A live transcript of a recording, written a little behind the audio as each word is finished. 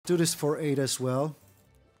do this for 8 as well.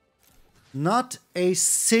 Not a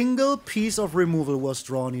single piece of removal was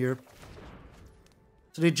drawn here.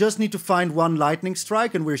 So they just need to find one lightning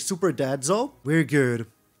strike and we're super dead, so we're good.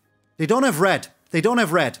 They don't have red. They don't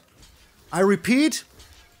have red. I repeat,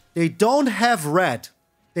 they don't have red.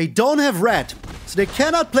 They don't have red. So they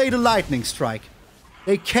cannot play the lightning strike.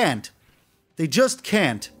 They can't. They just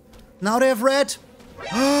can't. Now they have red.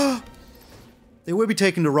 They will be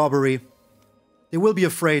taking the robbery. They will be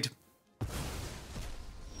afraid.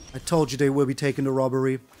 I told you they will be taking the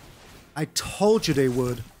robbery. I told you they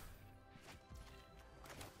would.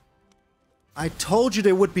 I told you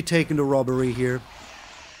they would be taking the robbery here.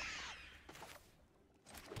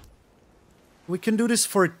 We can do this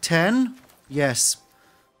for 10? Yes.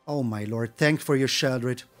 Oh my lord, thank for your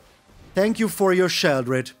Sheldred. Thank you for your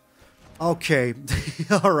Sheldred. Okay,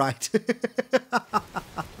 alright.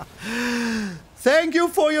 Thank you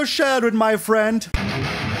for your Sheldred, my friend.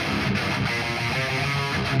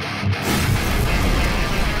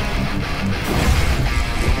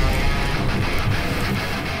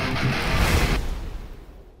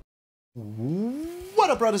 What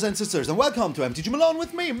up, brothers and sisters, and welcome to MTG Malone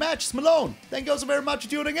with me, MTG Malone. Thank you so very much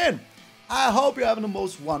for tuning in. I hope you're having the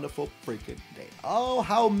most wonderful freaking day. Oh,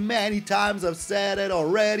 how many times I've said it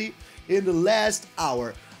already in the last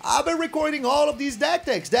hour. I've been recording all of these deck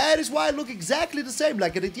decks. That is why I look exactly the same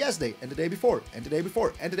like I did yesterday, and the day before, and the day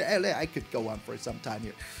before, and the day... I could go on for some time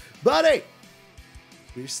here. But hey,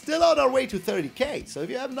 we're still on our way to 30k. So if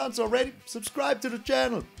you haven't done so already, subscribe to the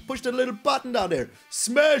channel. Push the little button down there.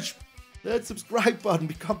 Smash that subscribe button.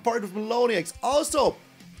 Become part of MaloneX. Also,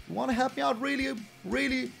 if you want to help me out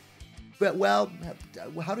really, well,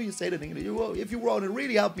 how do you say that in English? If you want to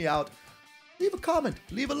really help me out, leave a comment,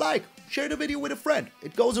 leave a like, share the video with a friend.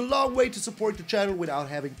 It goes a long way to support the channel without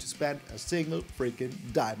having to spend a single freaking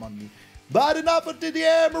dime on me. But enough of the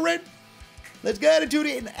hammering. Let's get into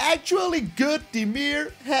the actually good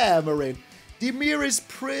DIMIR hammering. DIMIR is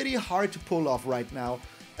pretty hard to pull off right now.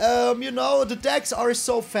 You know, the decks are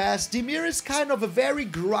so fast. DIMIR is kind of a very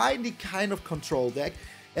grindy kind of control deck,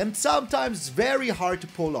 and sometimes it's very hard to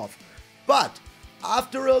pull off. But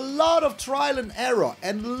after a lot of trial and error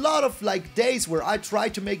and a lot of like days where I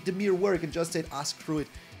tried to make DIMIR work and just said, screw it,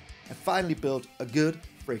 I finally built a good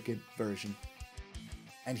freaking version.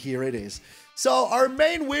 And here it is. So our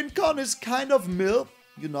main win con is kind of mill,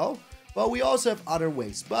 you know, but we also have other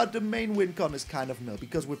ways. But the main win con is kind of mill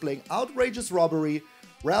because we're playing Outrageous Robbery,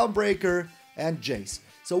 Realmbreaker, and Jace.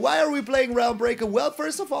 So why are we playing Realmbreaker? Well,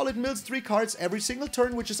 first of all, it mills 3 cards every single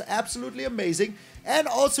turn, which is absolutely amazing. And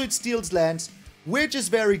also it steals lands, which is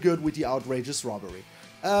very good with the Outrageous Robbery.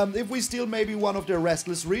 If we steal maybe one of their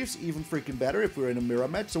Restless Reefs, even freaking better if we're in a mirror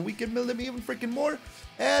match, so we can mill them even freaking more.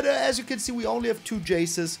 And as you can see, we only have 2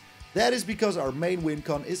 Jaces. That is because our main win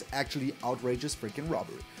con is actually Outrageous freaking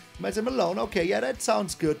Robbery. You might say, Malone, okay, yeah, that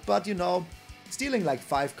sounds good, but you know, stealing like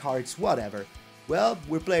 5 cards, whatever. Well,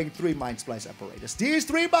 we're playing 3 Mindsplice Apparatus. These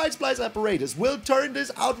 3 Mindsplice Apparatus will turn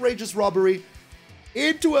this Outrageous Robbery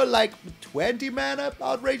into a like 20 mana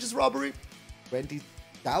Outrageous Robbery.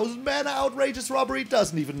 20,000 mana Outrageous Robbery,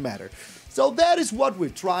 doesn't even matter. So that is what we're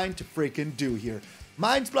trying to freaking do here.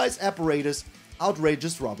 Mindsplice Apparatus,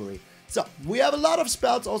 Outrageous Robbery. So, we have a lot of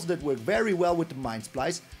spells also that work very well with the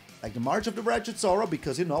Mindsplice, like the March of the Wretched Sorrow,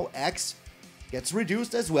 because, you know, X gets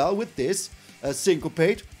reduced as well with this,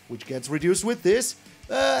 Syncopate, which gets reduced with this,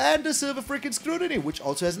 and the Silver freaking Scrutiny, which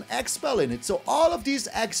also has an X spell in it. So, all of these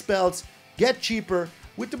X spells get cheaper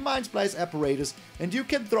with the Mindsplice Apparatus, and you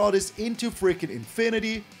can throw this into freaking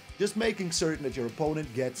infinity, just making certain that your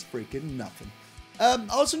opponent gets freaking nothing.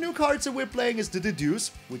 Also, new cards that we're playing is the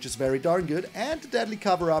Deduce, which is very darn good, and the Deadly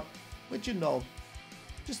Cover-Up, which, you know,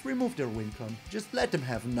 just remove their win con. Just let them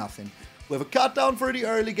have nothing. We have a Cut Down for the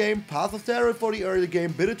early game, Path of Peril for the early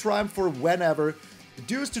game, Bit of Triumph for whenever.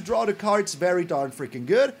 Deduce to draw the cards, very darn freaking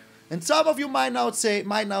good. And some of you might now say,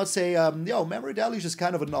 yo, Memory Deluge is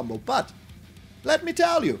kind of a number. But, let me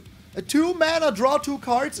tell you, a 2 mana draw 2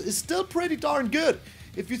 cards is still pretty darn good.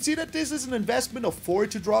 If you see that this is an investment of 4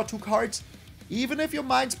 to draw 2 cards, even if your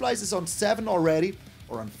Mindsplice is on 7 already,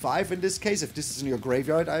 or on 5 in this case, if this is in your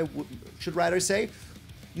graveyard, I should rather say,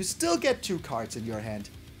 you still get 2 cards in your hand.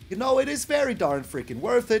 You know, it is very darn freaking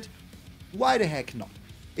worth it. Why the heck not?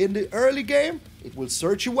 In the early game, it will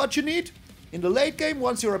search you what you need. In the late game,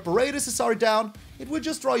 once your apparatuses are down, it will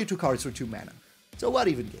just draw you 2 cards for 2 mana. So what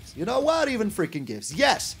even gives? You know, what even freaking gives?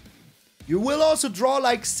 Yes, you will also draw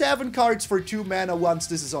like 7 cards for 2 mana once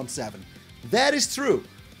this is on 7. That is true.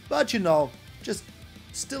 But you know, just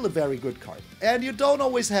still a very good card. And you don't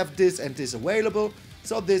always have this and this available,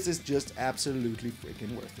 so this is just absolutely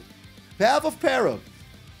freaking worth it. Path of Peril.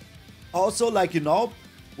 Also, like, you know,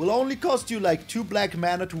 will only cost you like 2 black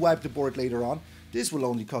mana to wipe the board later on. This will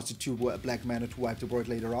only cost you 2 black mana to wipe the board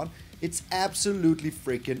later on. It's absolutely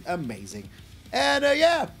freaking amazing. And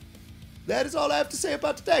yeah, that is all I have to say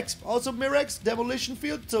about the decks. Also, Mirrex, Demolition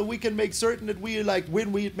Field, so we can make certain that we like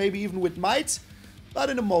win, maybe even with mites. But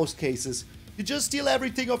in the most cases, you just steal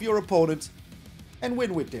everything of your opponent and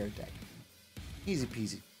win with their deck. Easy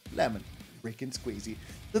peasy. Lemon. Freaking squeezy.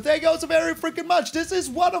 So thank you all so very freaking much. This is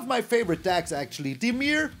one of my favorite decks, actually.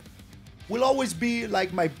 DIMIR will always be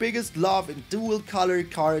like my biggest love in dual color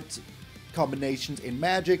card combinations in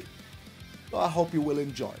Magic. So I hope you will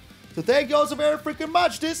enjoy. So thank you all so very freaking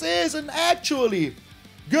much. This is an actually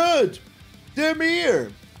good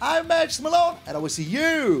DIMIR. I'm MTG Malone, and I will see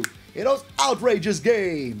you in those outrageous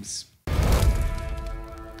games.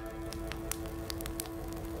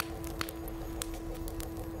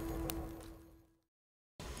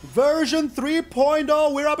 Version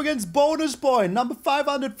 3.0, we're up against Bonus Point, number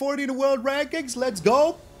 540 in the world rankings. Let's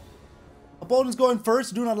go. Opponent's going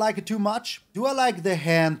first, do not like it too much. Do I like the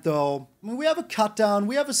hand though? I mean, we have a cut down,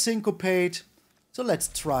 we have a syncopate. So let's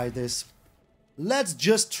try this. Let's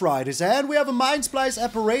just try this. And we have a Mindsplice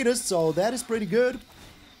Apparatus, so that is pretty good.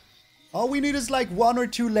 All we need is like 1 or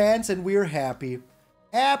 2 lands and we're happy.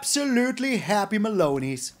 Absolutely happy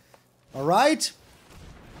Malonies. Alright.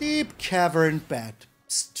 Deep Cavern Bat.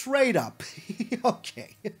 Straight up.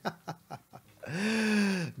 Okay.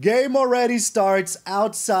 Game already starts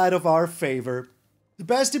outside of our favor. The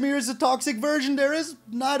best DIMIR is a toxic version there is?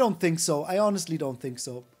 No, I don't think so. I honestly don't think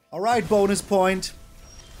so. Alright, bonus point.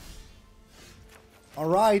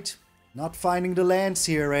 Alright. Not finding the lands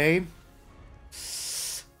here, eh?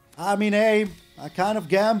 I mean, hey, I kind of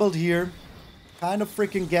gambled here. Kind of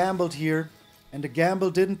freaking gambled here. And the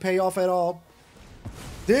gamble didn't pay off at all.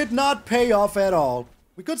 Did not pay off at all.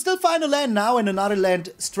 We could still find a land now and another land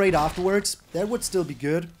straight afterwards. That would still be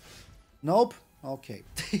good. Nope. Okay.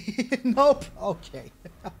 Nope. Okay.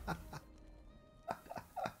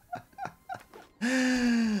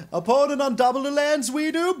 Opponent on double the lands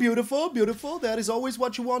we do. Beautiful, beautiful. That is always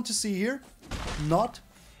what you want to see here. Not.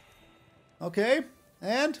 Okay.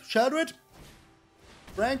 And Sheldred.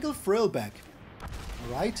 Tranquil Frillback.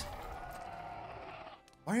 Alright.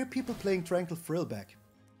 Why are people playing Tranquil Frillback?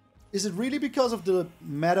 Is it really because of the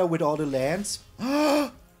meta with all the lands?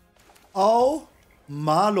 Oh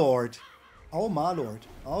my lord. Oh my lord.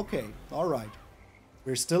 Okay, alright.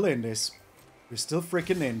 We're still in this. We're still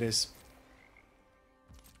freaking in this.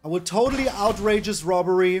 I will totally Outrageous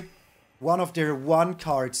Robbery one of their 1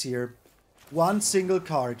 cards here. 1 single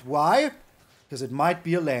card. Why? Because it might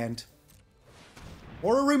be a land.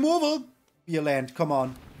 Or a removal. Be a land, come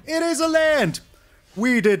on. It is a land!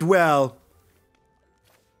 We did well.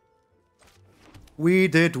 We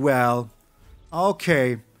did well.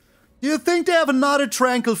 Okay. Do you think they have another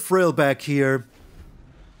Tranquil Frillback here?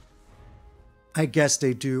 I guess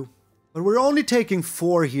they do. But we're only taking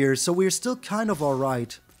 4 here, so we're still kind of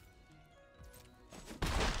alright.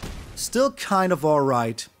 Still kind of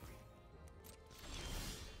alright.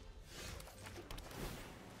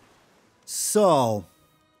 So.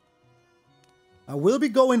 I will be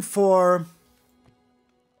going for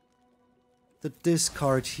the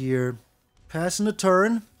discard here. Passing a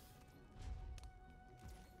turn.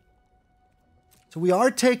 So we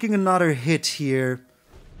are taking another hit here.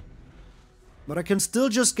 But I can still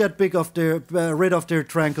just get rid of their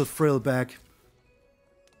Tranquil Frillback.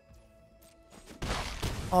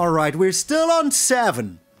 Alright, we're still on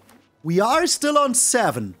 7. We are still on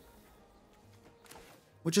 7.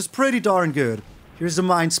 Which is pretty darn good. Here's the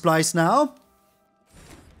Mindsplice now.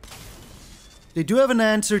 They do have an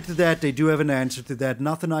answer to that. They do have an answer to that.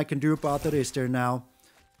 Nothing I can do about that, is there now?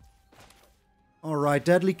 Alright,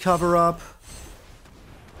 Deadly Cover-Up.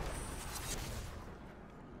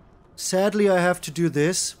 Sadly, I have to do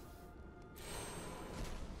this.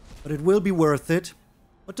 But it will be worth it.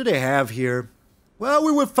 What do they have here? Well,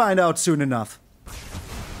 we will find out soon enough.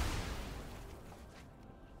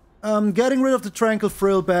 Getting rid of the Tranquil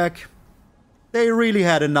Frillback. They really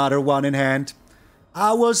had another one in hand.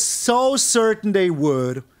 I was so certain they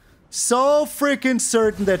would. So freaking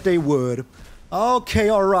certain that they would. Okay,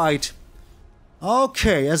 alright.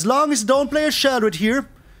 Okay, as long as don't play a Sheldred here,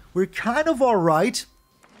 we're kind of alright.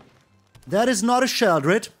 That is not a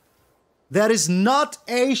Sheldred. That is not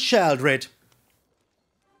a Sheldred.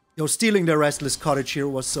 Yo, stealing the Restless Cottage here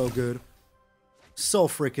was so good. So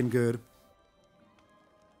freaking good.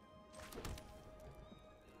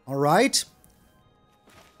 Alright.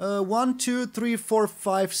 1, 2, 3, 4,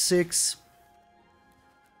 5, 6.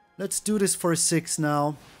 Let's do this for 6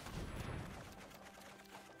 now.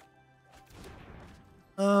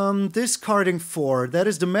 Discarding 4. That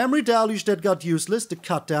is the Memory Deluge that got useless, the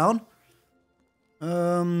cut down.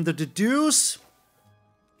 The Deduce.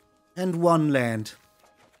 And 1 land.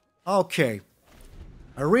 Okay.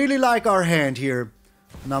 I really like our hand here.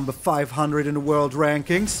 Number 500 in the world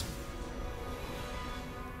rankings.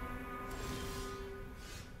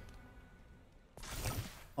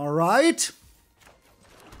 Alright.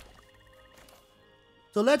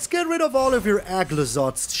 So let's get rid of all of your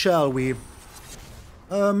Aglazots, shall we?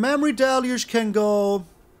 Memory Deluge can go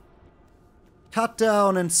Cut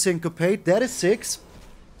Down and Syncopate. That is 6.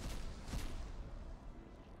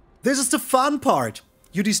 This is the fun part.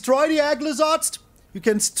 You destroy the Aglazots, you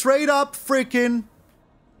can straight up freaking...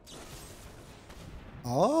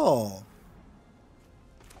 Oh.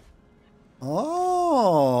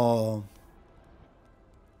 Oh.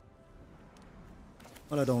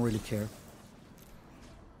 Well, I don't really care.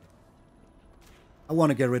 I want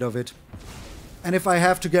to get rid of it. And if I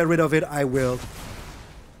have to get rid of it, I will.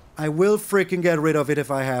 I will freaking get rid of it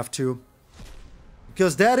if I have to.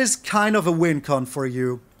 Because that is kind of a win con for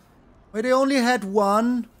you. Wait, they only had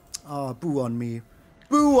 1? Oh, boo on me.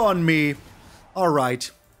 Boo on me.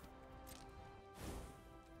 Alright.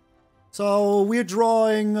 So, we're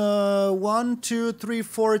drawing 1, 2, 3,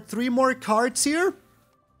 4, 3 more cards here.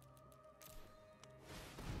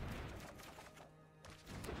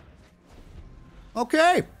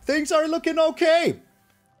 Okay, things are looking okay.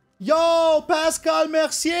 Yo, Pascal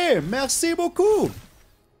Mercier, merci beaucoup.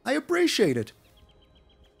 I appreciate it.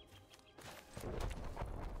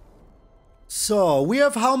 So, we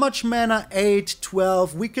have how much mana? 8,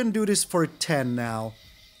 12. We can do this for 10 now.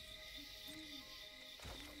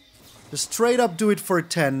 Just straight up do it for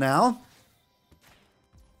 10 now.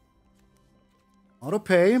 Auto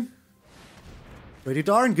pay. Pretty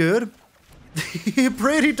darn good.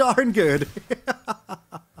 Pretty darn good.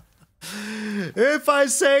 If I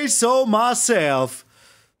say so myself.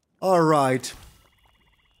 Alright.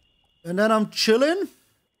 And then I'm chilling.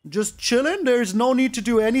 Just chilling. There's no need to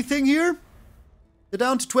do anything here. They're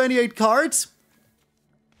down to 28 cards.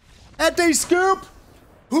 And they scoop!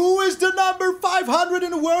 Who is the number 500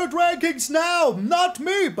 in the world rankings now? Not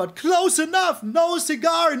me, but close enough. No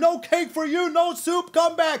cigar, no cake for you, no soup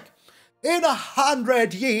comeback. In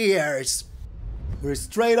 100 years. We're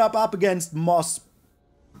straight up against Moss.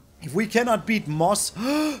 If we cannot beat Moss...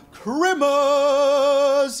 Crimmers!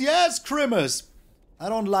 Yes, Crimmers! I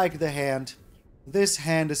don't like the hand. This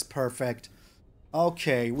hand is perfect.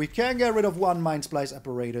 Okay, we can get rid of 1 Mindsplice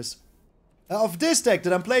Apparatus. Of this deck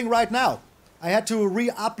that I'm playing right now. I had to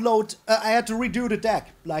re-upload... I had to redo the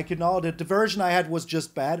deck. Like, you know, the version I had was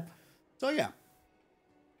just bad. So, yeah.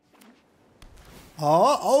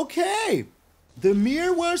 Oh, okay!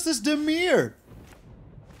 DIMIR versus DIMIR.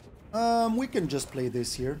 We can just play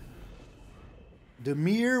this here.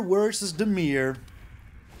 DIMIR versus DIMIR.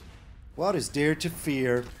 What is there to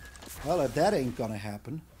fear? Well, that ain't gonna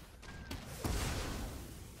happen.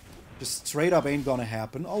 Just straight up ain't gonna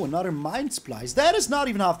happen. Oh, another Mindsplice. That is not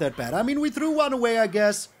even half that bad. I mean, we threw 1 away, I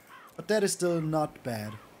guess. But that is still not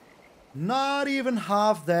bad. Not even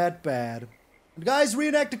half that bad. And guys,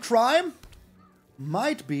 reenact a crime?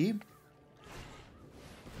 Might be.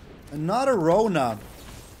 Another Rona.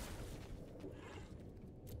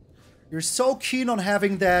 You're so keen on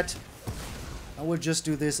having that. I will just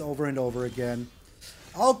do this over and over again.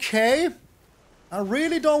 Okay. I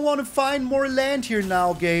really don't want to find more land here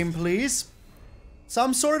now, game, please.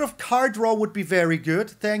 Some sort of card draw would be very good.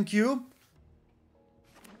 Thank you.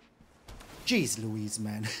 Jeez Louise,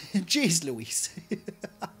 man. Jeez Louise.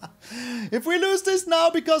 If we lose this now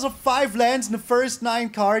because of 5 lands in the first 9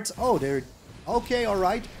 cards... Oh, they're... Okay,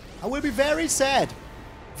 alright. I will be very sad.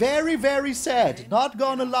 Very, very sad. Not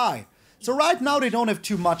gonna lie. So right now they don't have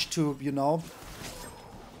too much to, you know...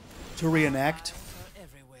 to reenact.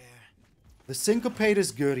 The Syncopate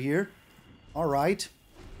is good here. Alright.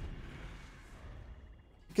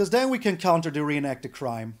 Because then we can counter the reenact the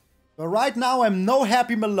crime. But right now I'm no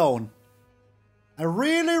happy Malone. I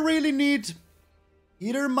really, really need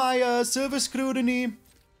either my Silver Scrutiny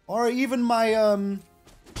or even my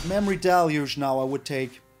Memory Deluge now I would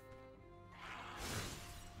take.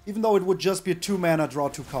 Even though it would just be a 2 mana draw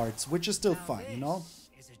 2 cards, which is still fine, you know?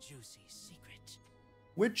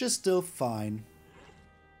 Which is still fine.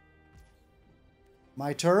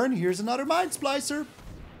 My turn. Here's another Mind Splicer.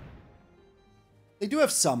 They do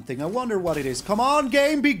have something. I wonder what it is. Come on,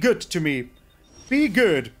 game. Be good to me. Be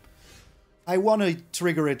good. I want to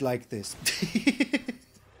trigger it like this.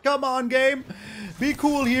 Come on, game. Be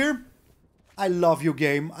cool here. I love you,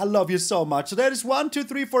 game. I love you so much. So that is 1, 2,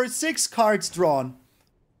 3, 4, 6 cards drawn.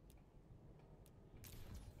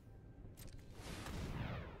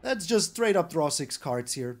 Let's just straight up draw 6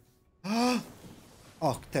 cards here. Oh,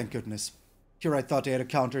 thank goodness. Here I thought they had a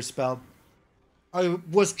counter spell. I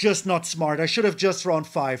was just not smart. I should have just drawn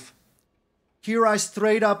 5. Here I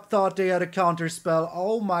straight up thought they had a counter spell.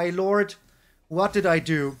 Oh my lord. What did I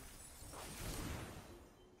do?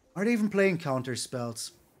 Are they even playing counter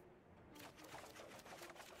spells?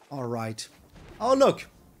 Alright. Oh look.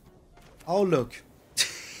 Oh look.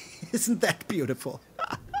 Isn't that beautiful?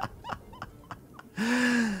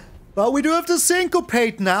 But we do have to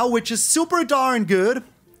Syncopate now, which is super darn good.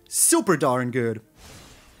 Super darn good.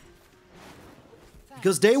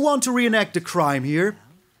 Because they want to reenact the crime here.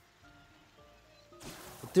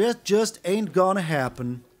 But that just ain't gonna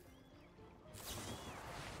happen.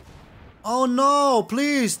 Oh no,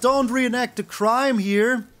 please don't reenact the crime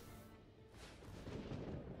here.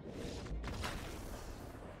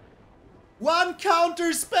 One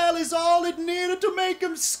counter spell is all it needed to make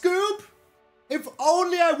him scoop. If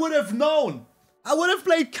only I would have known. I would have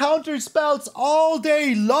played counter spells all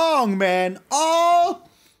day long, man. All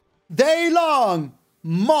day long.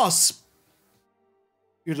 Moss.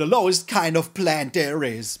 You're the lowest kind of plant there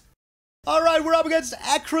is. Alright, we're up against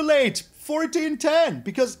Acrylate 1410.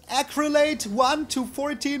 Because Acrylate 1 to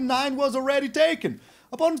 14-9 was already taken.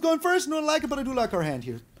 Opponent's going first. No, I don't like it, but I do like our hand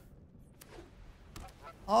here.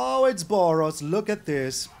 Oh, it's Boros. Look at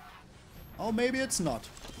this. Oh, maybe it's not.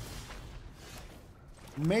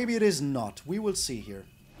 Maybe it is not. We will see here.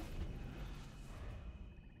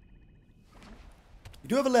 We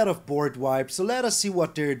do have a lot of board wipes, so let us see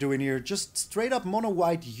what they're doing here. Just straight up mono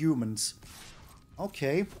white humans.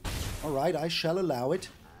 Okay. Alright, I shall allow it.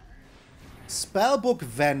 Spellbook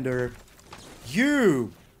vendor.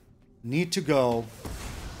 You need to go.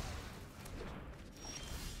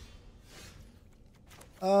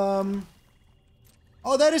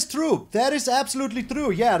 Oh, that is true. That is absolutely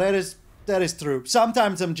true. Yeah, that is true.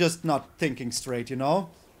 Sometimes I'm just not thinking straight, you know?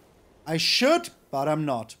 I should, but I'm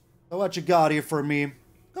not. So what you got here for me?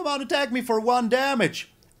 Come on, attack me for 1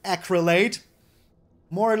 damage. Acrylate.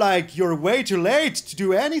 More like you're way too late to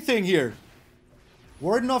do anything here.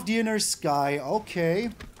 Warden of the Inner Sky. Okay.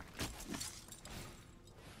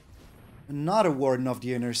 Another Warden of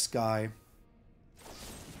the Inner Sky.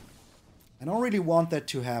 I don't really want that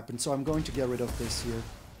to happen, so I'm going to get rid of this here.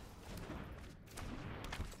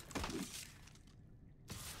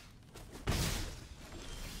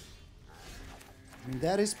 I mean,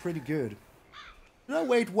 that is pretty good. Should I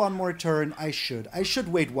wait 1 more turn? I should. I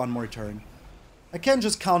should wait 1 more turn. I can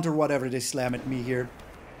just counter whatever they slam at me here.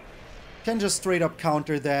 Can just straight up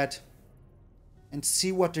counter that. And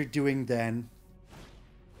see what they're doing then.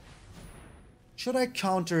 Should I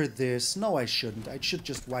counter this? No, I shouldn't. I should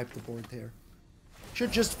just wipe the board there.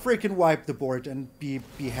 Should just freaking wipe the board and be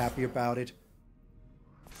happy about it.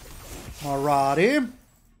 Alrighty.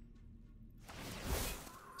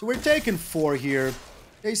 So we're taking 4 here.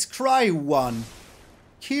 They scry 1.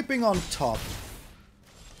 Keeping on top.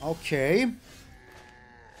 Okay.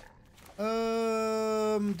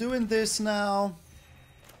 Doing this now.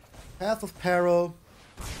 Path of Peril.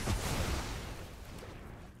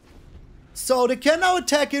 So they can now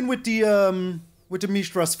attack in with the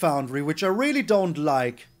Mishra's Foundry, which I really don't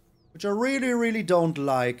like. Which I really don't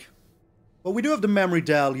like. But we do have the Memory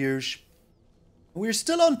Deluge. We're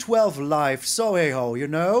still on 12 life, so hey-ho, you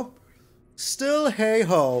know? Still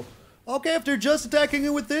hey-ho. Okay, if they're just attacking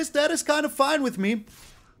it with this, that is kind of fine with me.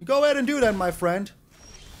 Go ahead and do that, my friend.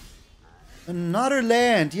 Another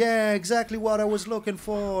land. Yeah, exactly what I was looking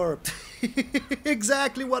for.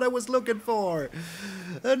 Exactly what I was looking for.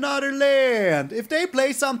 Another land. If they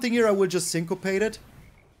play something here, I will just syncopate it.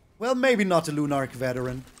 Well, maybe not the Lunarch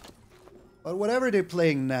Veteran. But whatever they're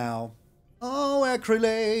playing now. Oh,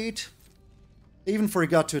 Acrylate. They even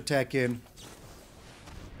forgot to attack in.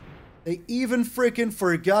 They even freaking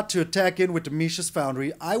forgot to attack in with the Mishra's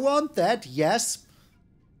Foundry. I want that, yes.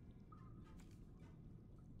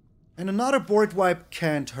 And another board wipe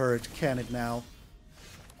can't hurt, can it now?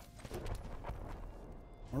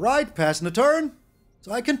 Alright, passing the turn.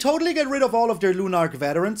 So I can totally get rid of all of their Lunarch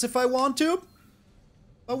Veterans if I want to.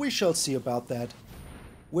 But we shall see about that.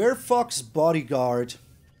 Werefox Bodyguard.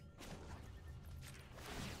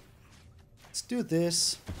 Let's do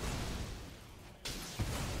this.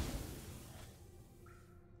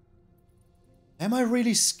 Am I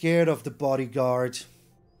really scared of the Bodyguard?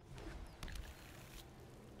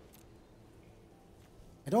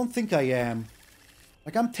 I don't think I am.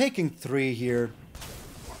 Like, I'm taking 3 here.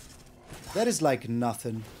 That is like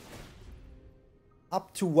nothing.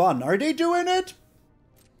 Up to 1. Are they doing it?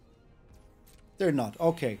 They're not.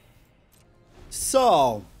 Okay.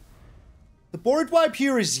 So, the board wipe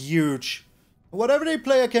here is huge. Whatever they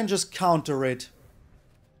play, I can just counter it.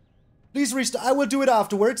 Please restart. I will do it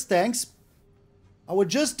afterwards, thanks. I will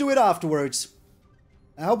just do it afterwards.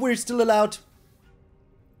 I hope we're still allowed.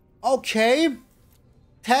 Okay.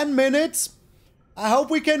 10 minutes. I hope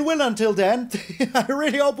we can win until then. I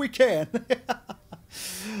really hope we can.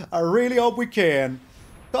 I really hope we can.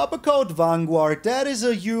 Copper Coat Vanguard. That is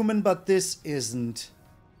a human, but this isn't.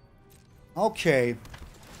 Okay.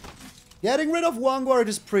 Getting rid of Vanguard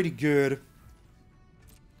is pretty good.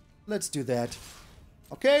 Let's do that.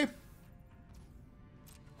 Okay.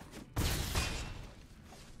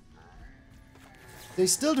 They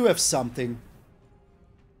still do have something.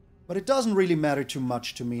 But it doesn't really matter too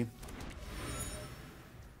much to me.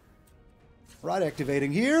 Right,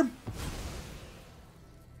 activating here.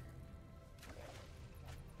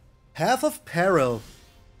 Path of Peril.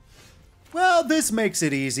 Well, this makes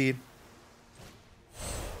it easy.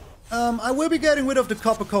 I will be getting rid of the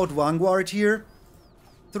Copper Coat Vanguard here.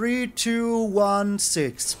 3, 2, 1,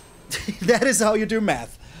 6. That is how you do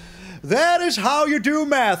math. That is how you do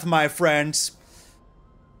math, my friends.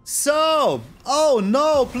 So, oh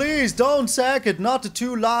no, please don't sack it, not the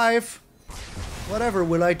 2 life. Whatever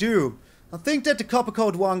will I do? I think that the Copper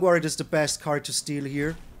Coat Vanguard is the best card to steal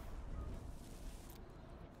here.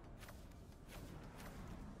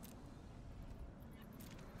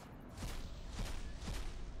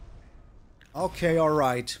 Okay,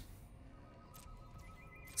 alright.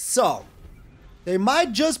 So, they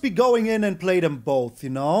might just be going in and play them both, you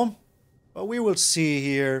know? But we will see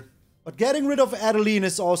here. But getting rid of Adeline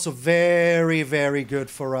is also very, very good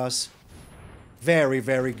for us. Very,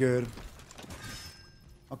 very good.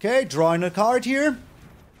 Okay, drawing a card here.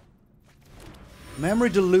 Memory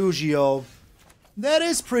Deluge. That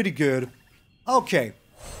is pretty good. Okay,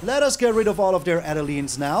 let us get rid of all of their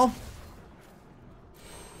Adelines now.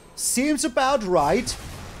 Seems about right.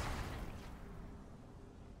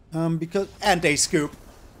 And they scoop.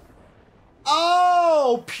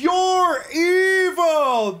 Oh, pure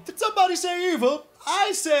evil! Did somebody say evil?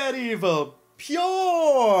 I said evil.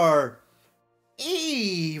 Pure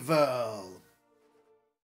evil.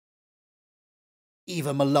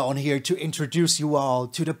 Eva Malone here to introduce you all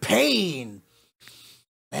to the pain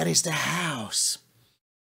that is the house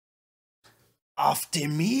of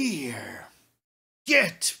DIMIR.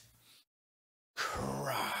 Get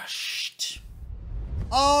crushed.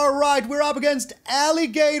 Alright, we're up against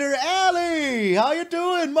Alligator Alley. How you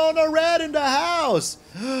doing? Mono Red in the house.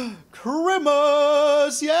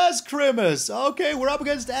 Crimus. Yes, Crimus. Okay, we're up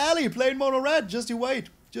against Alley playing Mono Red. Just you wait.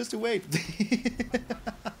 Just you wait.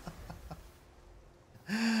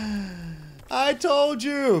 I told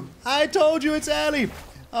you. I told you it's Alley.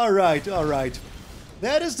 Alright, alright.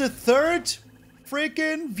 That is the third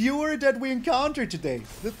freaking viewer that we encountered today.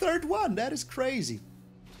 The third one. That is crazy.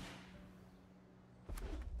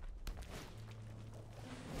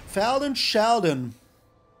 Falden Sheldon.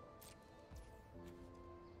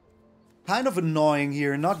 Kind of annoying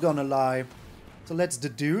here, not gonna lie. So let's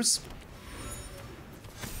deduce.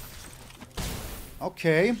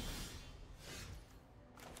 Okay.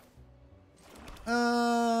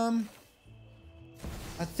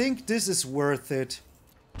 I think this is worth it.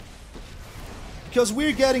 Because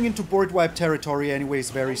we're getting into board wipe territory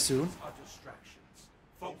anyways very soon.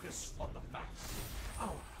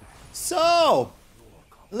 So,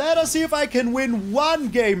 let us see if I can win one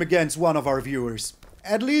game against one of our viewers.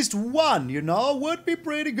 At least one, you know? Would be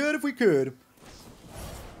pretty good if we could.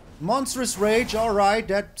 Monstrous Rage, alright,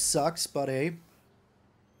 that sucks, but hey.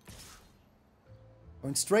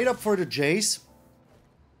 Going straight up for the Jace.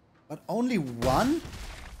 But only one?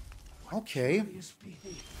 Okay.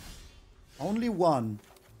 Only one.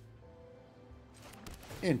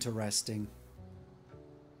 Interesting.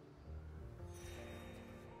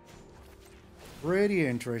 Pretty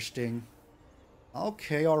interesting.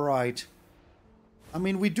 Okay, alright. I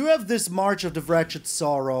mean, we do have this March of the Wretched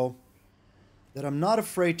Sorrow that I'm not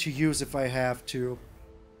afraid to use if I have to.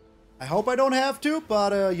 I hope I don't have to,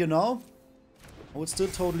 but, you know, I would still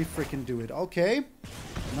totally freaking do it. Okay.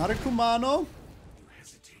 Another Kumano.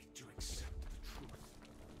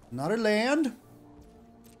 Another land.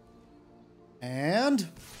 And...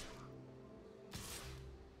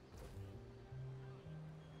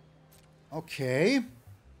 okay.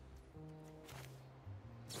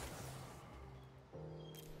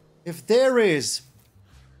 If there is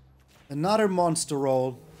another monster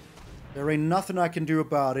roll, there ain't nothing I can do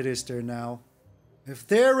about it, is there now? If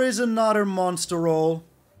there is another monster roll,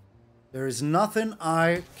 there is nothing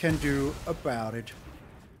I can do about it.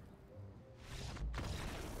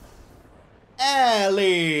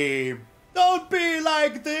 Ellie! Don't be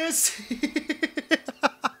like this!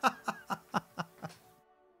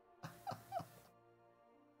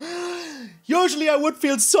 Usually I would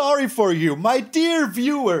feel sorry for you, my dear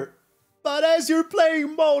viewer. But as you're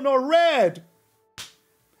playing Mono Red,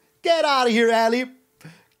 get out of here, Ali.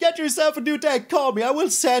 Get yourself a new deck, call me. I will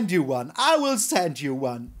send you one. I will send you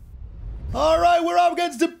one. Alright, we're up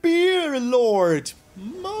against the Beer Lord.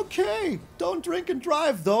 Okay, don't drink and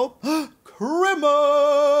drive though.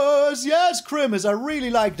 Crimmers! Yes, Crimmers. I really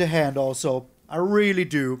like the hand also. I really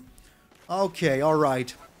do. Okay,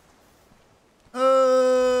 alright.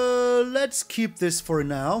 Let's keep this for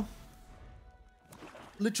now.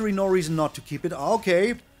 Literally no reason not to keep it.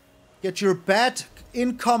 Okay. Get your bad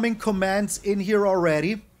incoming commands in here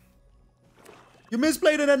already. You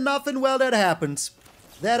misplayed it and nothing? Well, that happens.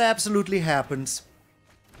 That absolutely happens.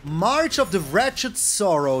 March of the Wretched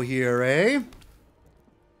Sorrow here, eh?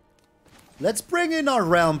 Let's bring in our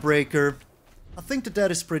Realmbreaker. I think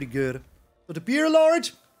that is pretty good. So the Beer Lord,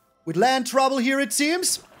 with land trouble here it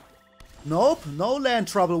seems. Nope, no land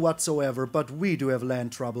trouble whatsoever, but we do have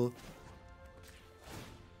land trouble.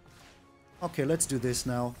 Okay, let's do this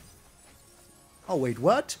now. Oh, wait,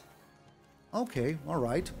 what? Okay,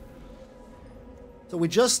 alright. So we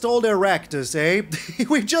just stole their Rakdos, eh?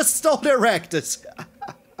 We just stole their Rakdos.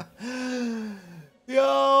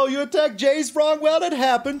 Yo, you attacked Jace wrong? Well, that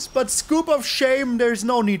happens, but scoop of shame, there's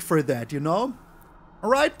no need for that, you know?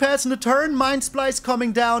 Alright, passing the turn, Mindsplice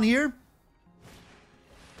coming down here.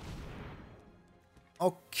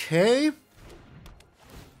 Okay.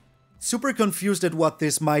 Super confused at what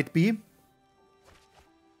this might be.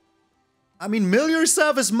 I mean, mill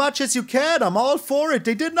yourself as much as you can. I'm all for it.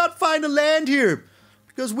 They did not find a land here.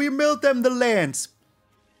 Because we milled them the lands.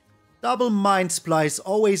 Double Mindsplice.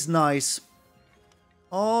 Always nice.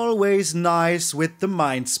 Always nice with the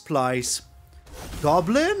Mindsplice.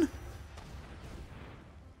 Goblin?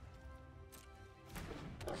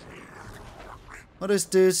 What is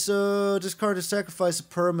this? Discard a sacrifice a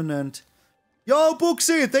permanent. Yo,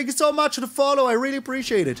 Voxy, thank you so much for the follow. I really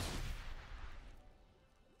appreciate it.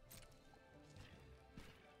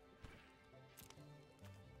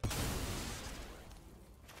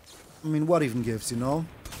 I mean, what even gives, you know?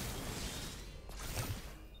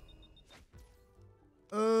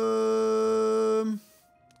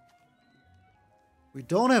 We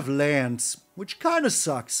don't have lands, which kind of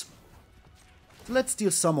sucks. So let's steal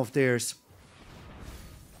some of theirs.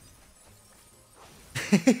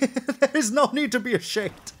 There is no need to be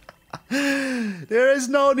ashamed. There is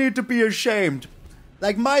no need to be ashamed.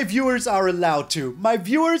 Like, my viewers are allowed to. My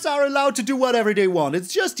viewers are allowed to do whatever they want.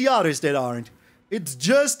 It's just the others that aren't. It's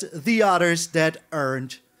just the others that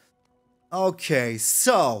aren't. Okay,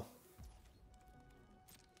 so.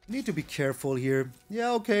 Need to be careful here.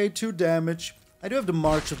 Yeah, okay, 2 damage. I do have the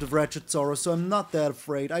March of the Wretched Sorrow, so I'm not that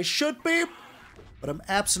afraid. I should be, but I'm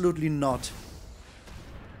absolutely not.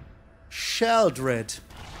 Sheldred.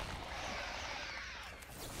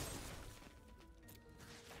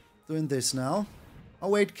 Doing this now. Oh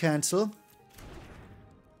wait, cancel.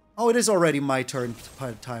 Oh, it is already my turn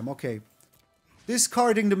time. Okay.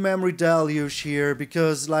 Discarding the Memory Deluge here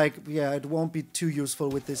because, like, yeah, it won't be too useful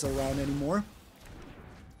with this around anymore.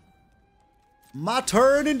 My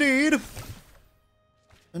turn indeed.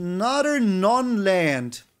 Another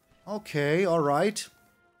non-land. Okay, alright.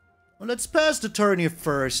 Well, let's pass the turn here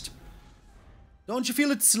first. Don't you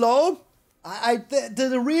feel it slow?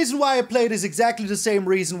 The reason why I played is exactly the same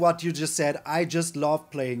reason what you just said. I just love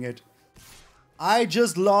playing it. I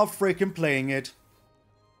just love freaking playing it.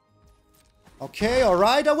 Okay,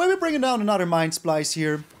 alright. I will be bringing down another Mindsplice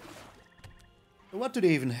here. What do they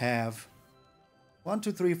even have? 1,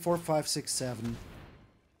 2, 3, 4, 5, 6, 7.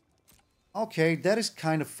 Okay, that is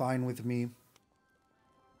kind of fine with me.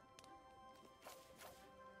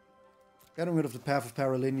 Getting rid of the Path of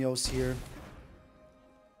Peril here.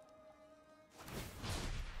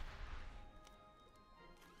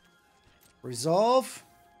 Resolve.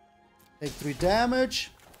 Take 3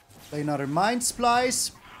 damage. Play another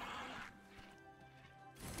Mindsplice.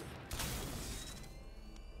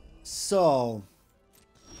 So,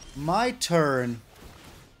 my turn.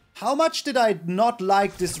 How much did I not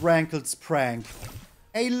like this Rankled's prank?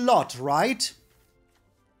 A lot, right?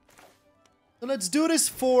 So let's do this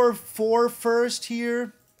for 4 first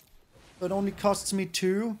here. So it only costs me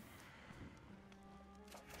 2.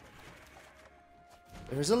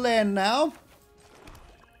 There's a land now.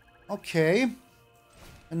 Okay.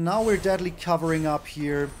 And now we're deadly covering up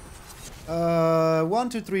here. 1,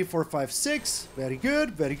 2, 3, 4, 5, 6. Very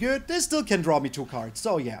good, very good. This still can draw me 2 cards,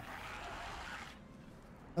 so yeah.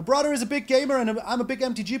 My brother is a big gamer and I'm a big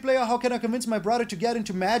MTG player. How can I convince my brother to get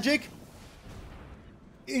into Magic?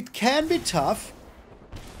 It can be tough,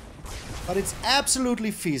 but it's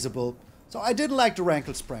absolutely feasible. So I didn't like the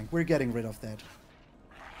Rankle Sprank. We're getting rid of that.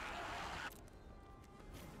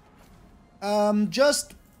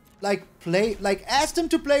 Just, like, ask them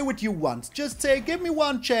to play with you once. Just say, give me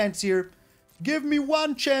one chance here. Give me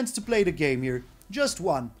one chance to play the game here. Just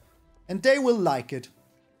one. And they will like it.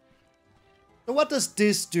 So what does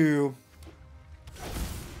this do?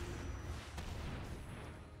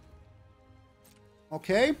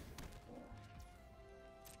 Okay.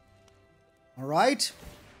 Alright.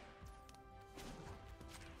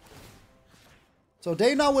 So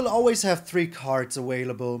they now will always have 3 cards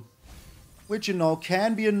available. Which, you know,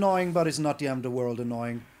 can be annoying, but is not the end of the world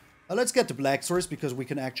annoying. Let's get the Black Source, because we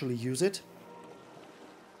can actually use it.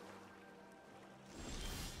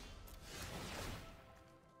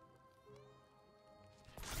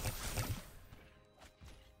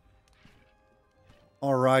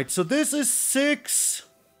 Alright, so this is 6.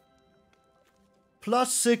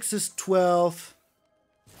 Plus 6 is 12.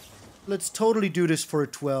 Let's totally do this for a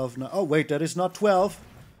 12 now. Oh, wait, that is not 12.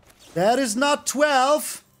 That is not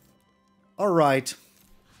 12! Alright.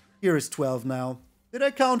 Here is 12 now. Did I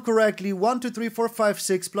count correctly? 1, 2, 3, 4, 5,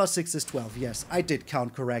 6 plus 6 is 12. Yes, I did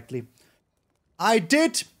count correctly. I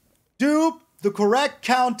did do the correct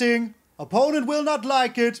counting. Opponent will not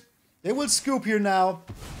like it. They will scoop here now.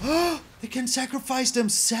 They can sacrifice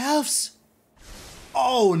themselves?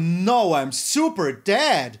 Oh no, I'm super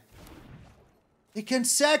dead. They can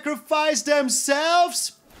sacrifice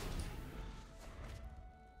themselves?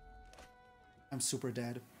 I'm super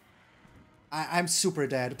dead. I'm super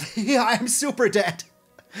dead. I'm super dead.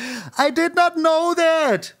 I did not know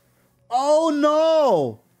that. Oh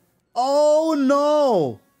no. Oh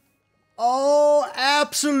no. Oh,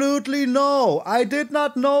 absolutely no. I did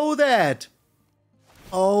not know that.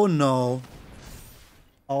 Oh no.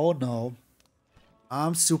 Oh no.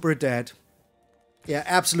 I'm super dead. Yeah,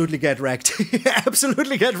 absolutely get wrecked.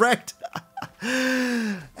 Absolutely get wrecked.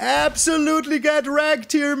 Absolutely get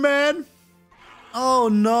wrecked here, man. Oh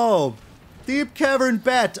no. Deep Cavern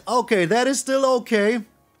Bet. Okay, that is still okay.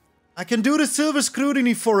 I can do the Silver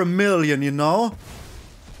Scrutiny for 1,000,000, you know?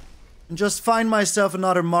 And just find myself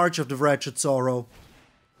another March of the Wretched Sorrow.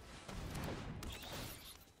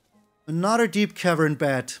 Another Deep Cavern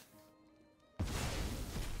Bet.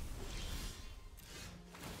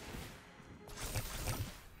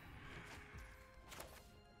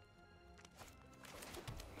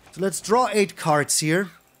 So let's draw 8 cards here.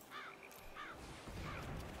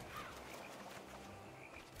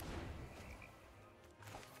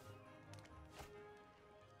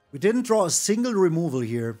 We didn't draw a single removal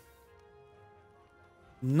here.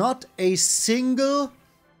 Not a single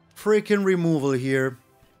freaking removal here.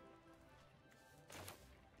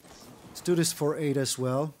 Let's do this for 8 as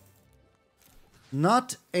well.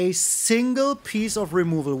 Not a single piece of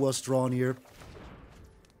removal was drawn here.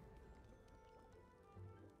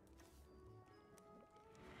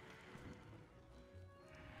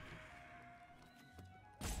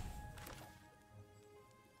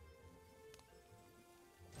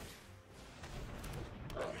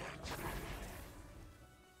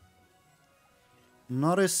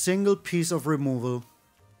 Not a single piece of removal.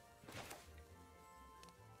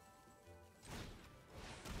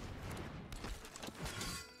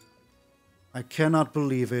 I cannot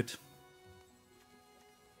believe it.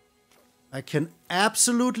 I can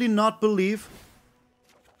absolutely not believe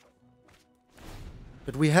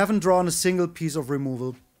that we haven't drawn a single piece of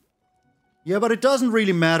removal. Yeah, but it doesn't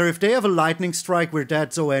really matter. If they have a Lightning Strike, we're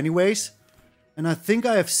dead so anyways. And I think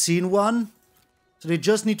I have seen one. So they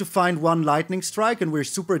just need to find one Lightning Strike and we're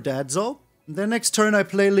super dead, so. And then next turn I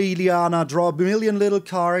play Liliana, draw a million little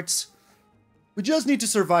cards. We just need to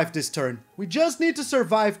survive this turn. We just need to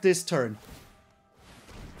survive this turn.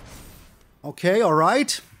 Okay,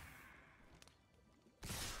 alright.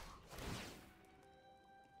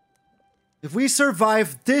 If we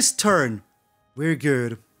survive this turn, we're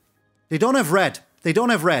good. They don't have red. They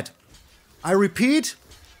don't have red. I repeat,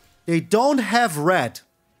 they don't have red.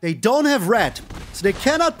 They don't have red. So they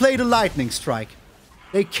cannot play the Lightning Strike.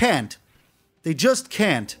 They can't. They just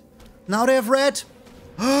can't. Now they have red.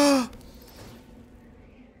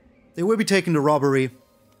 They will be taking the robbery.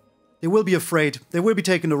 They will be afraid. They will be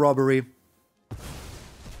taking the robbery.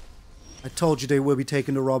 I told you they will be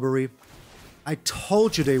taking the robbery. I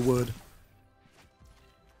told you they would.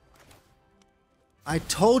 I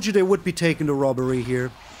told you they would be taking the robbery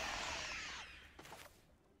here.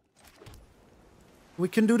 We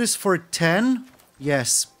can do this for 10?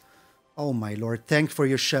 Yes. Oh my lord, thank for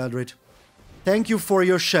your Sheldred. Thank you for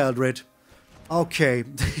your Sheldred. Okay,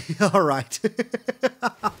 alright.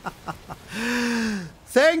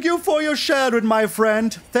 Thank you for your Sheldred, my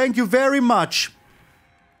friend. Thank you very much.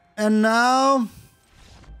 And now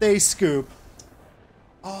they scoop.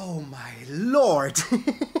 Oh my lord.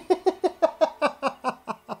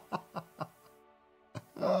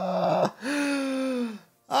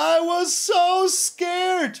 I was so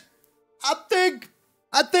scared. I think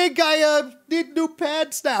I need new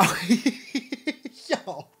pants now.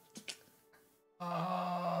 Yo.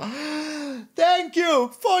 Thank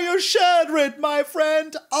you for your Shadrid, my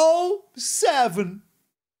friend. 07.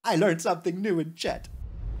 I learned something new in chat.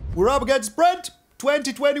 We're up against Brent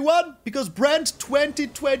 2021 because Brent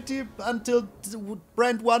 2020 until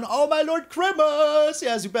Brent won. Oh my lord, Crimmers.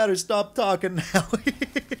 Yes, you better stop talking now.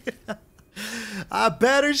 I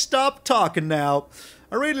better stop talking now.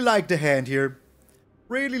 I really like the hand here.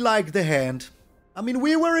 Really like the hand. I mean,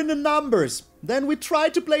 we were in the numbers. Then we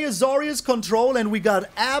tried to play Azorius Control and we got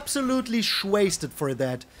absolutely wasted for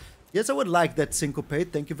that. Yes, I would like that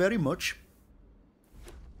Syncopate. Thank you very much.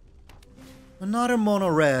 Another mono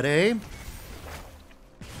red, eh?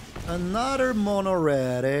 Another mono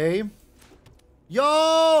red, eh?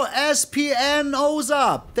 Yo, SPN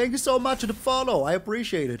Oza. Thank you so much for the follow. I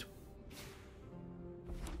appreciate it.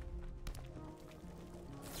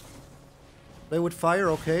 Play with fire,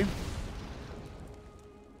 okay.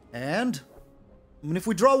 And? I mean, if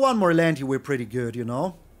we draw one more land here, we're pretty good, you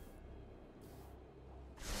know?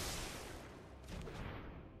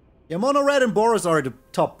 Yeah, Mono Red and Boros are the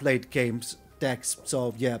top late games decks,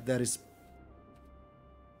 so yeah, that is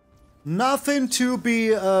nothing to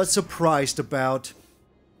be surprised about.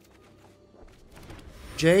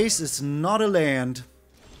 Jace is not a land.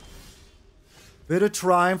 Bitter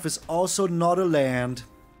Triumph is also not a land.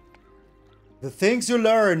 The things you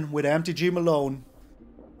learn with MTG Malone,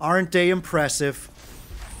 aren't they impressive?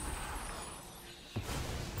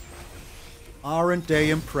 Aren't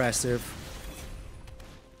they impressive?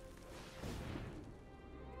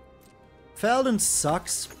 Felden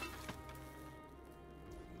sucks.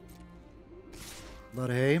 But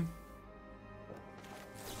hey.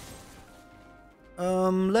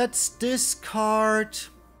 Let's discard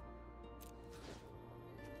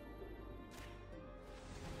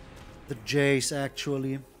the Jace,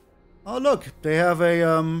 actually. Oh look, they have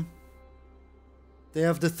a they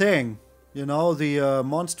have the thing, you know, the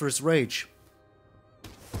monstrous rage.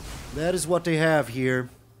 That is what they have here.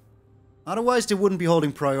 Otherwise they wouldn't be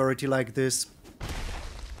holding priority like this.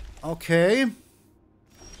 Okay.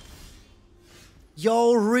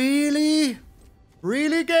 Yo, really?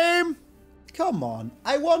 Really, game? Come on.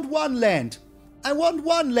 I want one land. I want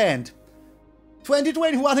one land.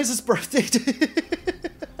 2021 is his birthday.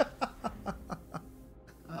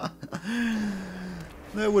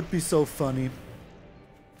 That would be so funny.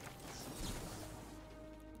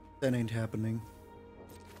 That ain't happening.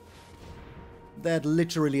 That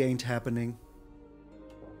literally ain't happening.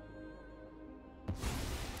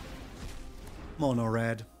 Mono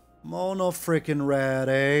red. Mono frickin' red,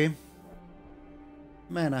 eh?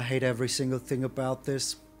 Man, I hate every single thing about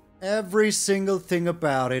this. Every single thing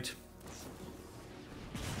about it.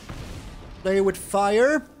 Play with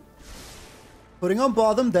fire. Putting on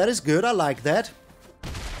bottom, that is good, I like that.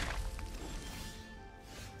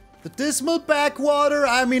 The Dismal Backwater,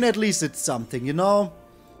 I mean, at least it's something, you know?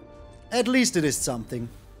 At least it is something.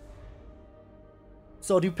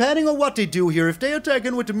 So depending on what they do here, if they attack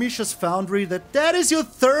in with the Misha's Foundry, that is your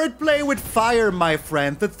third play with fire, my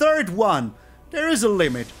friend. The third one. There is a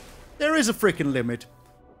limit. There is a freaking limit.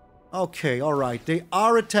 Okay, alright. They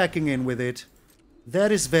are attacking in with it.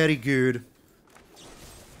 That is very good.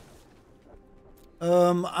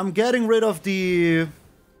 I'm getting rid of the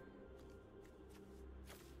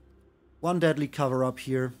one deadly cover-up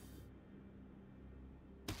here.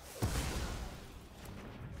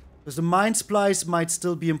 Because the Mindsplice might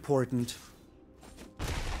still be important.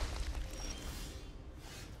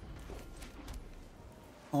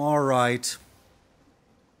 Alright.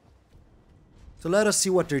 So let us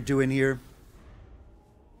see what they're doing here.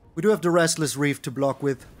 We do have the Restless Reef to block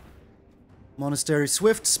with. Monastery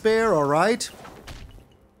Swift Spare, alright.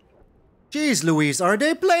 Jeez Louise, are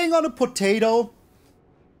they playing on a potato?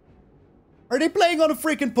 Are they playing on a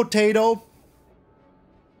freaking potato?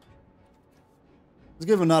 Let's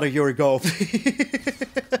give another year a go.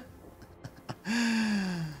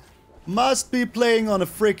 Must be playing on a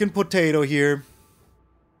freaking potato here.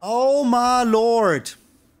 Oh my lord.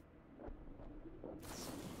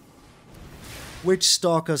 Witch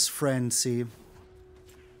Stalker's Frenzy.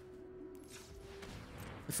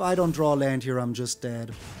 If I don't draw land here, I'm just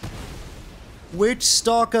dead. Witch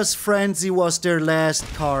Stalker's Frenzy was their last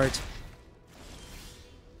card.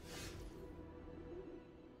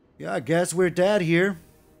 Yeah, I guess we're dead here.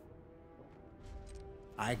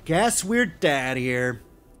 I guess we're dead here.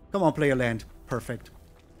 Come on, play a land. Perfect.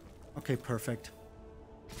 Okay, perfect.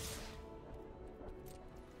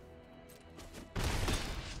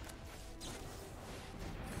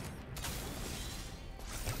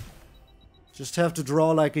 Just have to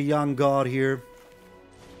draw like a young god here,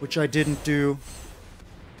 which I didn't do.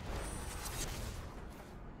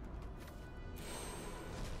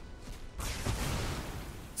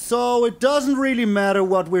 So it doesn't really matter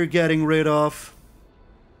what we're getting rid of.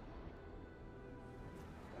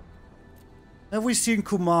 Have we seen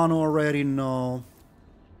Kumano already? No.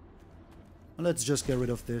 Let's just get rid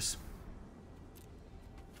of this.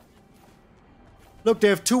 Look, they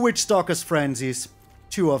have 2 Witchstalker's Frenzies.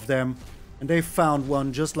 2 of them. And they found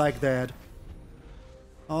one just like that.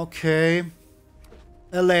 Okay.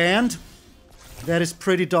 A land. That is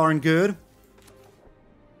pretty darn good.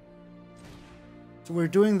 So we're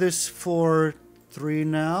doing this for 3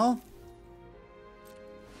 now.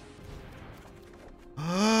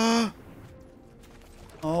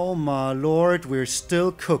 Oh my lord, we're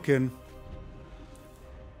still cooking.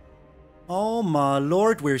 Oh my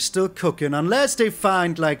lord, we're still cooking. Unless they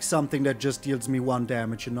find like something that just deals me 1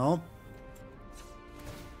 damage, you know?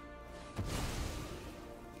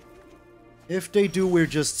 If they do, we're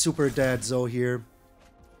just super dead, so here.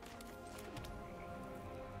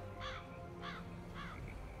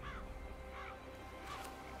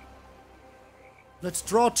 Let's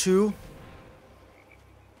draw 2.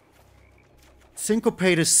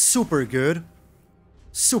 Syncopate is super good.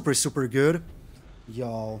 Super, super good.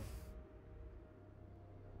 Yo.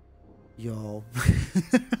 Yo.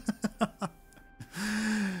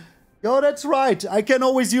 Yo, that's right. I can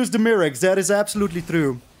always use the Mirrex. That is absolutely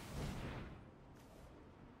true.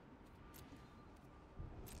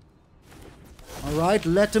 Alright,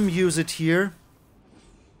 let them use it here.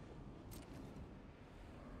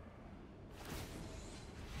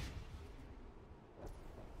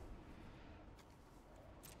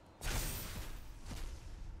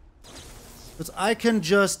 Because I can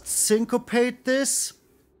just syncopate this.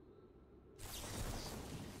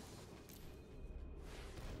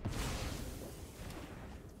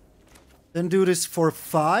 Then do this for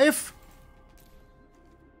 5.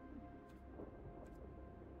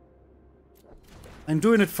 I'm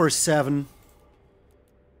doing it for 7.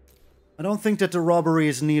 I don't think that the robbery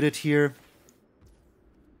is needed here.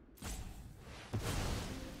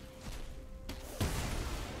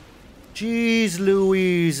 Jeez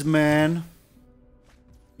Louise, man.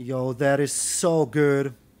 Yo, that is so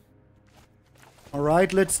good.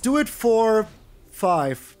 Alright, let's do it for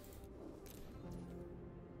 5.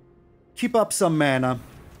 Keep up some mana.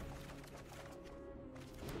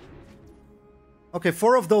 Okay,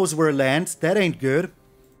 4 of those were lands. That ain't good.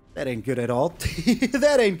 That ain't good at all.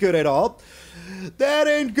 That ain't good at all. That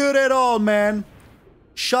ain't good at all, man.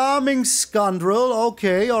 Charming Scoundrel.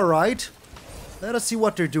 Okay, alright. Let us see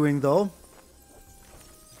what they're doing, though.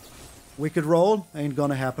 Wicked roll. Ain't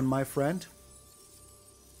gonna happen, my friend.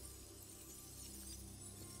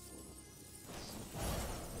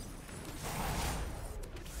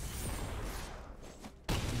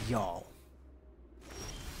 Yo.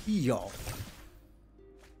 Yo.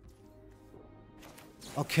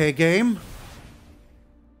 Okay, game.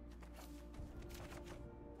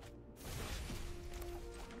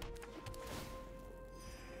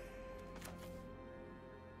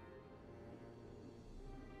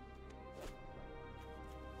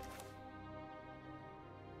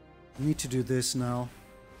 I need to do this now.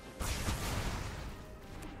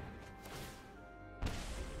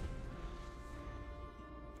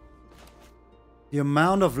 The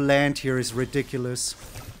amount of land here is ridiculous.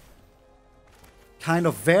 Kind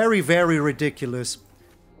of very, very ridiculous.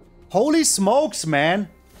 Holy smokes, man.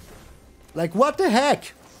 Like, what the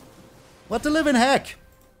heck? What the living heck?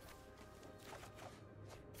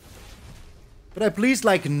 Could I please,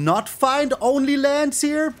 like, not find only lands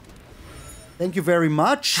here? Thank you very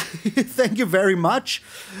much. Thank you very much.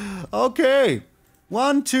 Okay.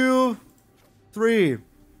 1, 2, 3.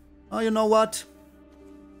 Oh, you know what?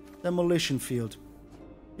 Demolition Field.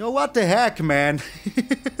 Yo, what the heck, man?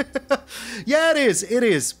 Yeah, it is. It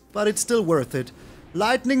is. But it's still worth it.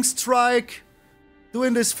 Lightning Strike.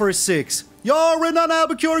 Doing this for 6. Yo, Renan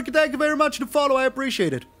Albuquerque, thank you very much to follow. I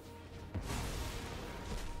appreciate it.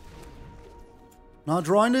 Now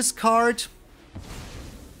drawing this card.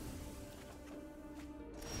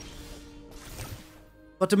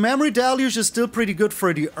 But the Memory Deluge is still pretty good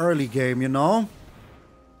for the early game, you know?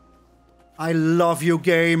 I love you,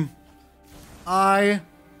 game. I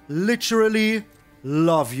literally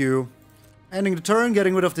love you. Ending the turn,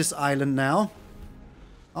 getting rid of this island now.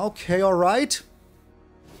 Okay, alright.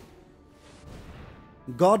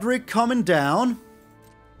 Godric coming down.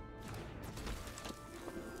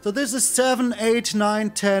 So this is 7, 8, 9,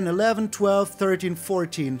 10, 11, 12, 13,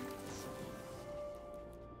 14.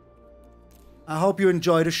 I hope you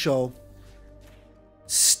enjoy the show.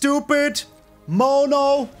 Stupid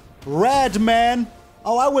mono red man.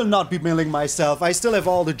 Oh, I will not be milling myself. I still have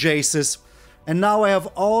all the Jaces. And now I have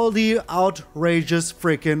all the outrageous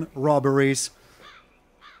freaking robberies.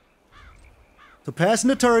 So passing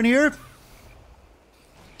the turn here.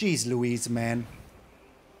 Jeez Louise, man.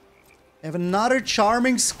 I have another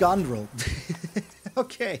charming scoundrel.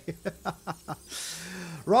 Okay.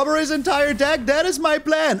 Robbery's entire deck, that is my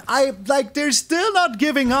plan. They're still not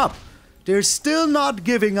giving up. They're still not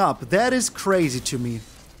giving up. That is crazy to me.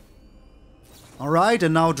 Alright,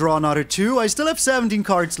 and now draw another 2. I still have 17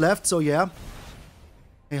 cards left, so yeah.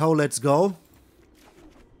 Hey ho, let's go.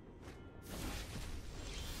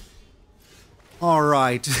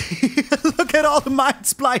 Alright. Look at all the mind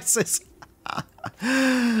splices.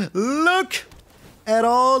 Look at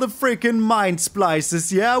all the freaking mind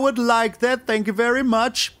splices. Yeah, I would like that. Thank you very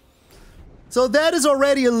much. So that is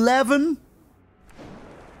already 11.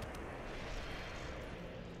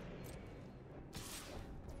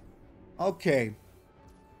 Okay.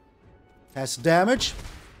 Has damage.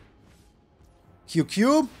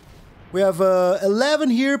 QQ. We have 11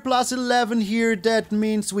 here plus 11 here. That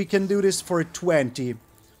means we can do this for 20.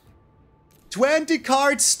 20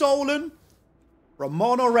 cards stolen from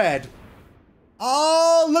Mono Red.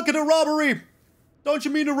 Oh, look at the robbery. Don't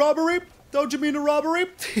you mean the robbery? Don't you mean the robbery?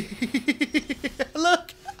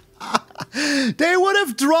 Look. They would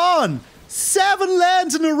have drawn 7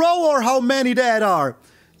 lands in a row, or how many that are.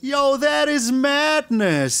 Yo, that is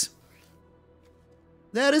madness.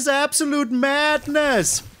 That is absolute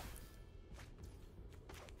madness.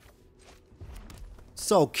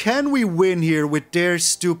 So, can we win here with their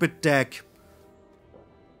stupid deck?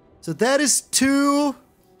 So that is 2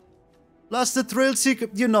 plus the Thrill Seeker.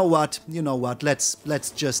 You know what? You know what? Let's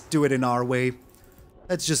just do it in our way.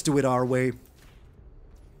 Let's just do it our way.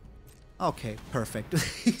 Okay, perfect.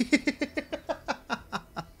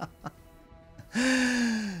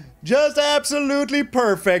 Just absolutely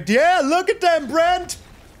perfect. Yeah, look at them, Brent.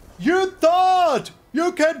 You thought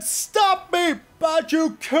you could stop me, but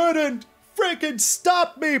you couldn't freaking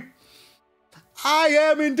stop me. I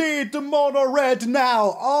am indeed the Mono Red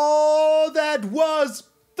now. Oh, that was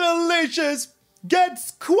delicious. Get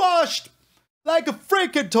squashed like a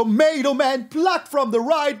freaking tomato, man. Plucked from the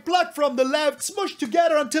right, plucked from the left, smushed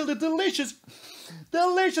together until the delicious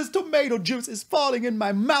tomato juice is falling in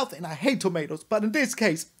my mouth. And I hate tomatoes, but in this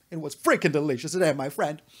case, it was freaking delicious. And there, my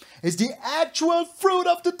friend, is the actual fruit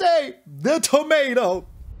of the day, the tomato.